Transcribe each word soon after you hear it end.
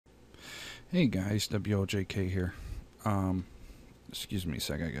Hey guys, WLJK here. Excuse me a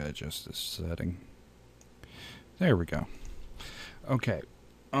sec, I gotta adjust this setting. There we go. Okay.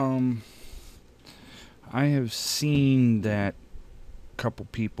 Um, I have seen that couple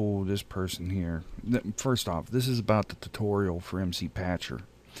people, this person here. First off, this is about the tutorial for MCPatcher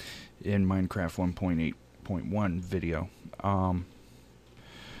in Minecraft 1.8.1 video. I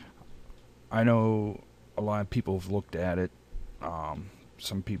know a lot of people have looked at it.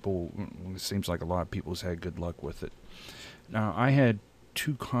 Some people, it seems like a lot of people's had good luck with it. Now, I had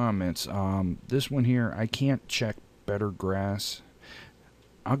two comments. This one here, I can't check better grass.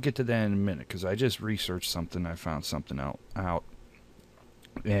 I'll get to that in a minute because I just researched something. I found something out.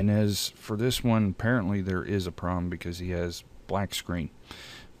 And as for this one, apparently there is a problem because he has black screen.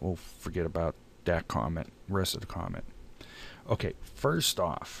 We'll forget about that comment, rest of the comment. Okay, first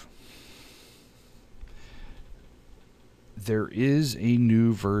off, there is a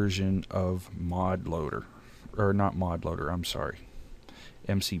new version of Mod Loader. Or not Mod Loader, I'm sorry.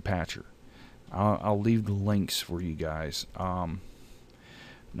 MCPatcher. I'll leave the links for you guys. Now,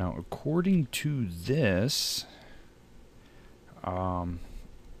 according to this, the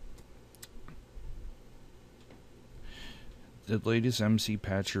latest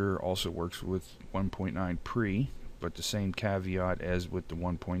MCPatcher also works with 1.9 pre, but the same caveat as with the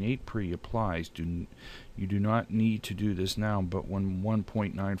 1.8 pre applies. You do not need to do this now, but when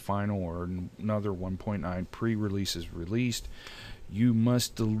 1.9 final or another 1.9 pre-release is released, you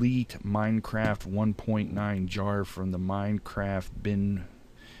must delete Minecraft 1.9 jar from the Minecraft bin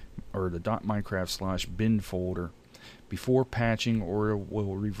or the .minecraft/bin folder before patching, or it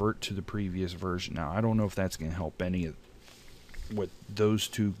will revert to the previous version. Now, I don't know if that's going to help any of with those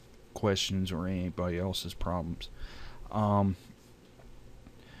two questions or anybody else's problems.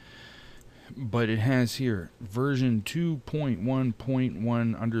 But it has here version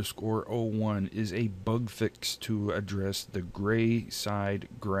 2.1.1_01 is a bug fix to address the gray side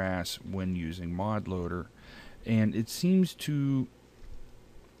grass when using Mod Loader, and it seems to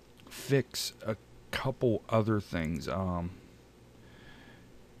fix a couple other things.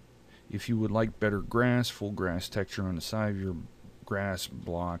 If you would like better grass, full grass texture on the side of your grass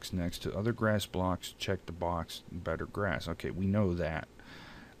blocks next to other grass blocks, check the box better grass. Okay, we know that.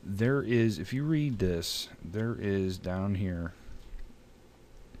 There is, if you read this, there is down here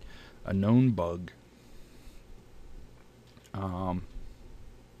a known bug.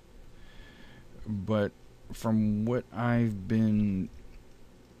 But from what I've been,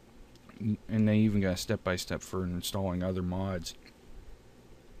 and they even got a step-by-step for installing other mods,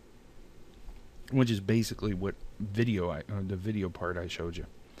 which is basically what the video part I showed you.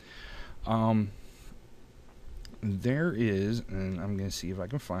 There is, and I'm going to see if I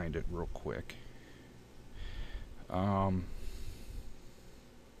can find it real quick. Okay,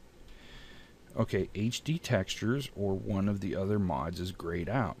 HD Textures or one of the other mods is grayed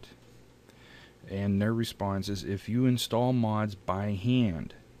out. And their response is if you install mods by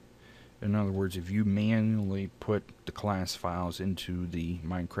hand, in other words, if you manually put the class files into the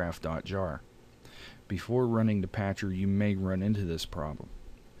Minecraft.jar, before running the patcher, you may run into this problem.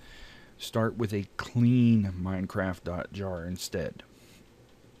 Start with a clean Minecraft.jar instead.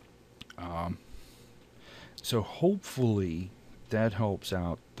 So hopefully that helps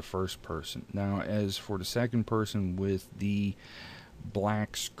out the first person. Now, as for the second person with the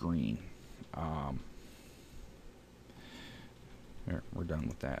black screen, there, we're done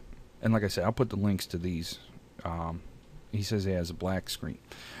with that. And like I said, I'll put the links to these. He says he has a black screen.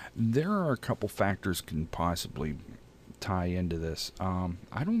 There are a couple factors can possibly tie into this.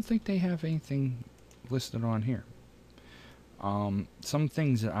 I don't think they have anything listed on here. Some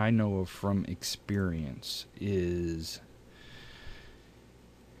things that I know of from experience is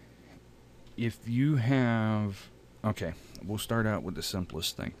if you have, okay, we'll start out with the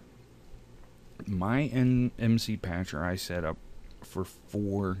simplest thing. My MCPatcher I set up for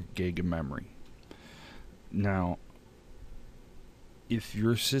 4 gig of memory. Now, if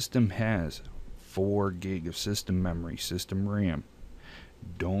your system has 4 gig of system memory, system RAM,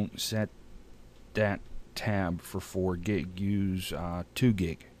 don't set that tab for 4 gig. Use 2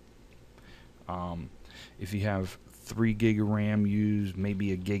 gig. If you have 3 gig of RAM, use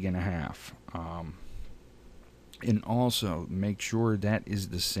maybe 1.5 gigs. And also make sure that is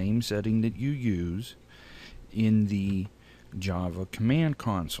the same setting that you use in the Java command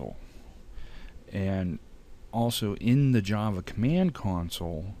console. And also in the Java command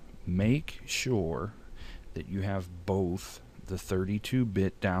console, make sure that you have both the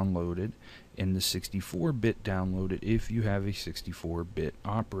 32-bit downloaded and the 64-bit downloaded if you have a 64-bit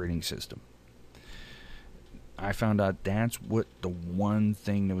operating system. I found out that's what the one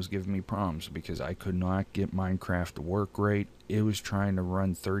thing that was giving me problems, because I could not get Minecraft to work right. It was trying to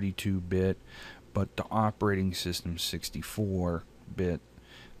run 32-bit, but the operating system 64-bit,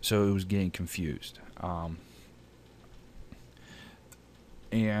 so it was getting confused.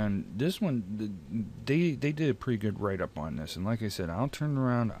 And this one, they did a pretty good write-up on this. And like I said, I'll turn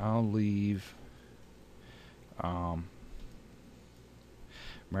around, I'll leave. Matter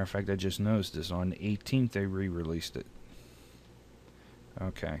of fact, I just noticed this. On the 18th, they re-released it.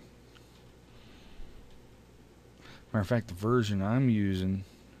 Okay. Matter of fact, the version I'm using,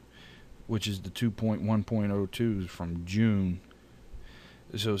 which is the 2.1.02, is from June.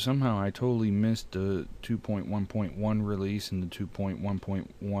 So somehow I totally missed the 2.1.1 release and the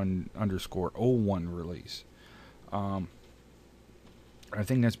 2.1.1_01 release. I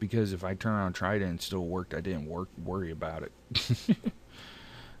think that's because if I turn around and tried it and it still worked, I didn't worry about it.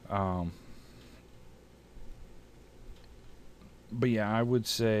 But yeah, I would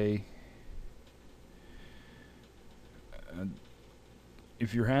say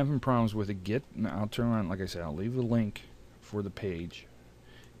if you're having problems with it, I'll turn around, like I said, I'll leave the link for the page.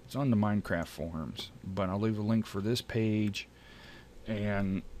 It's on the Minecraft forums, but I'll leave a link for this page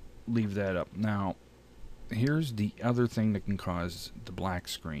and leave that up. Now, here's the other thing that can cause the black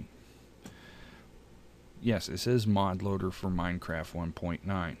screen. Yes, it says mod loader for Minecraft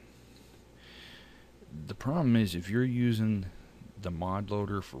 1.9. The problem is, if you're using the mod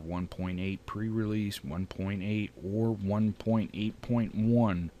loader for 1.8 pre-release, 1.8, or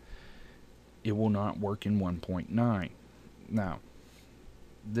 1.8.1, it will not work in 1.9. Now,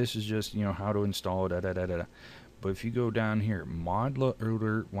 this is just, how to install it, But if you go down here, mod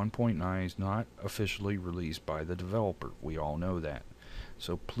loader 1.9 is not officially released by the developer. We all know that.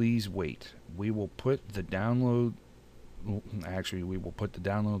 So please wait. We will put the download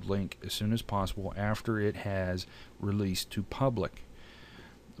link as soon as possible after it has released to public.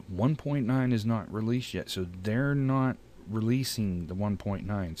 1.9 is not released yet, so they're not releasing the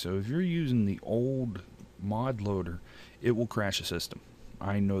 1.9. So if you're using the old mod loader, it will crash the system.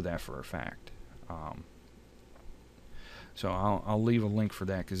 I know that for a fact. So I'll leave a link for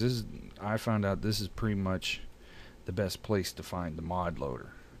that, because I found out this is pretty much the best place to find the mod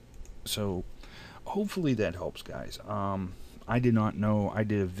loader. So hopefully that helps, guys. I did not know. I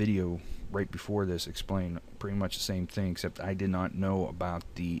did a video right before this explain pretty much the same thing, except I did not know about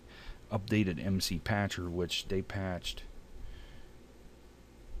the updated MCPatcher, which they patched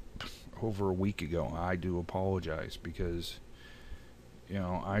over a week ago. I do apologize, because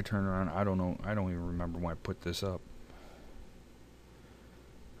I turned around, I don't know, I don't even remember when I put this up.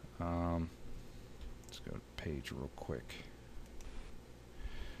 Let's go to the page real quick.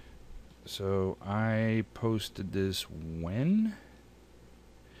 So I posted this when?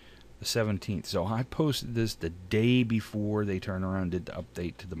 The 17th. So I posted this the day before they turned around and did the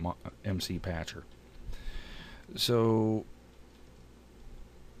update to the MCPatcher. So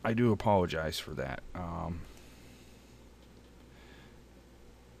I do apologize for that.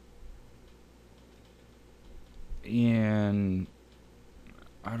 And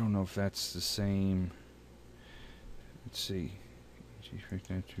I don't know if that's the same. Let's see.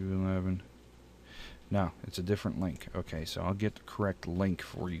 G5211. No, it's a different link. Okay, so I'll get the correct link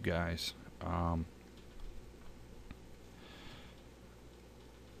for you guys.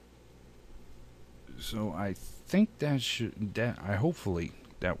 So I think hopefully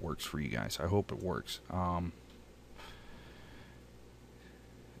that works for you guys. I hope it works.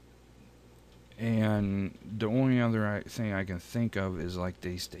 And the only other thing I can think of is, like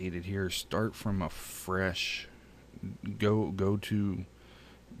they stated here, start from a fresh. Go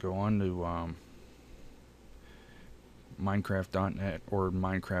on to Minecraft.net or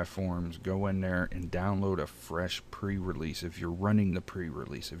Minecraft forums. Go in there and download a fresh pre-release if you're running the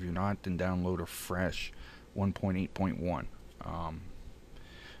pre-release. If you're not, then download a fresh 1.8.1.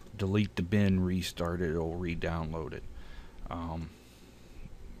 Delete the bin, restart it, it'll re-download it.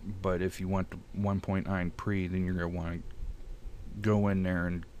 But if you want the 1.9 pre, then you're going to want to go in there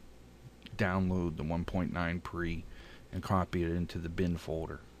and download the 1.9 pre and copy it into the bin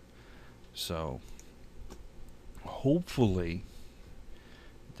folder. So hopefully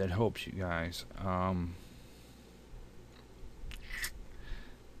that helps you guys. Trying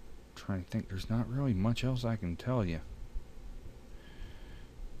to think, there's not really much else I can tell you.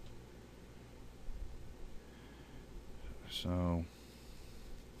 So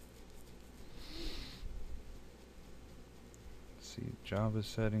see, Java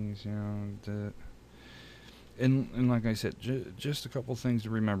settings, and like I said, just a couple things to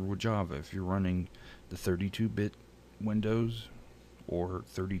remember with Java. If you're running the 32-bit Windows or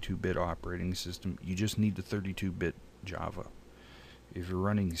 32-bit operating system. You just need the 32-bit Java. If you're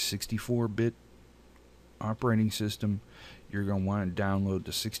running 64-bit operating system, you're going to want to download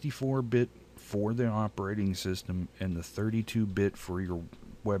the 64-bit for the operating system and the 32-bit for your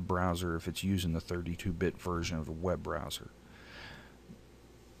web browser if it's using the 32-bit version of the web browser.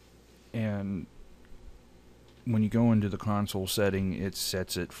 And when you go into the console setting, it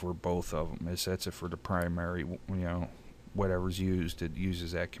sets it for both of them. It sets it for the primary, whatever's used, it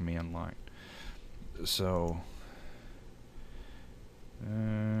uses that command line. So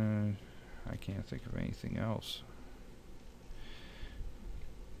I can't think of anything else.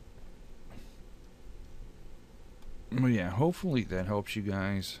 Well, yeah, hopefully that helps you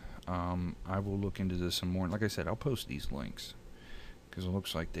guys. I will look into this some more. Like I said, I'll post these links because it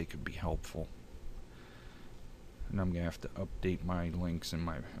looks like they could be helpful. And I'm going to have to update my links in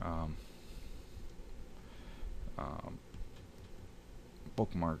my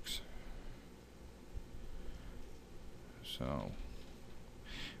bookmarks. So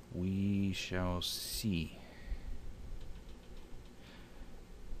we shall see.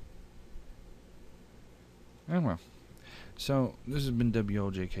 Anyway, so this has been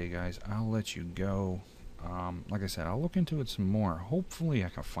WLJK, guys. I'll let you go. Like I said, I'll look into it some more. Hopefully I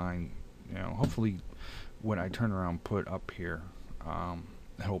can find, hopefully what I turn around put up here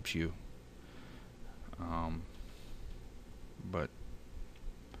helps you. But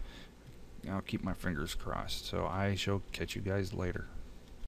I'll keep my fingers crossed. So I shall catch you guys later.